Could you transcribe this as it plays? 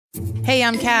Hey,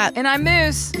 I'm Kat. And I'm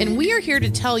Moose. And we are here to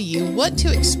tell you what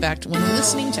to expect when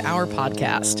listening to our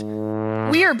podcast.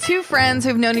 We are two friends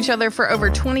who've known each other for over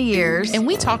 20 years. And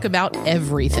we talk about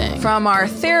everything. From our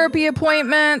therapy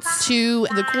appointments to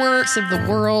the quirks of the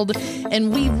world.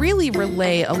 And we really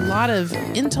relay a lot of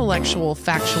intellectual,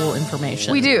 factual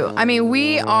information. We do. I mean,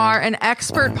 we are an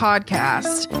expert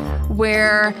podcast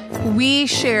where we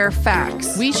share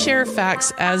facts. We share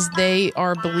facts as they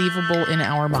are believable in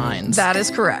our minds. That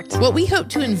is correct. What we hope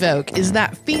to invoke is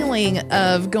that feeling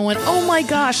of going, oh my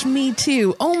gosh, me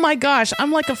too. Oh my gosh,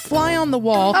 I'm like a fly on the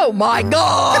wall. Oh my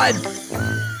God.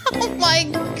 Oh my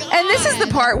God. And this is the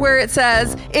part where it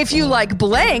says, if you like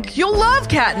blank, you'll love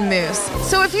Cat and Moose.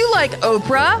 So if you like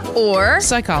Oprah or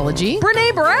psychology,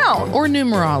 Brene Brown or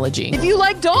numerology, if you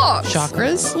like dogs,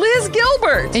 chakras, Liz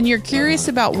Gilbert, and you're curious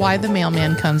about why the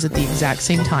mailman comes at the exact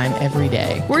same time every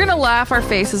day, we're going to laugh our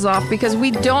faces off because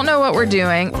we don't know what we're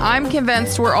doing. I'm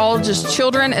convinced we're all just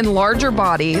children in larger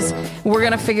bodies. We're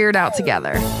going to figure it out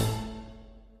together.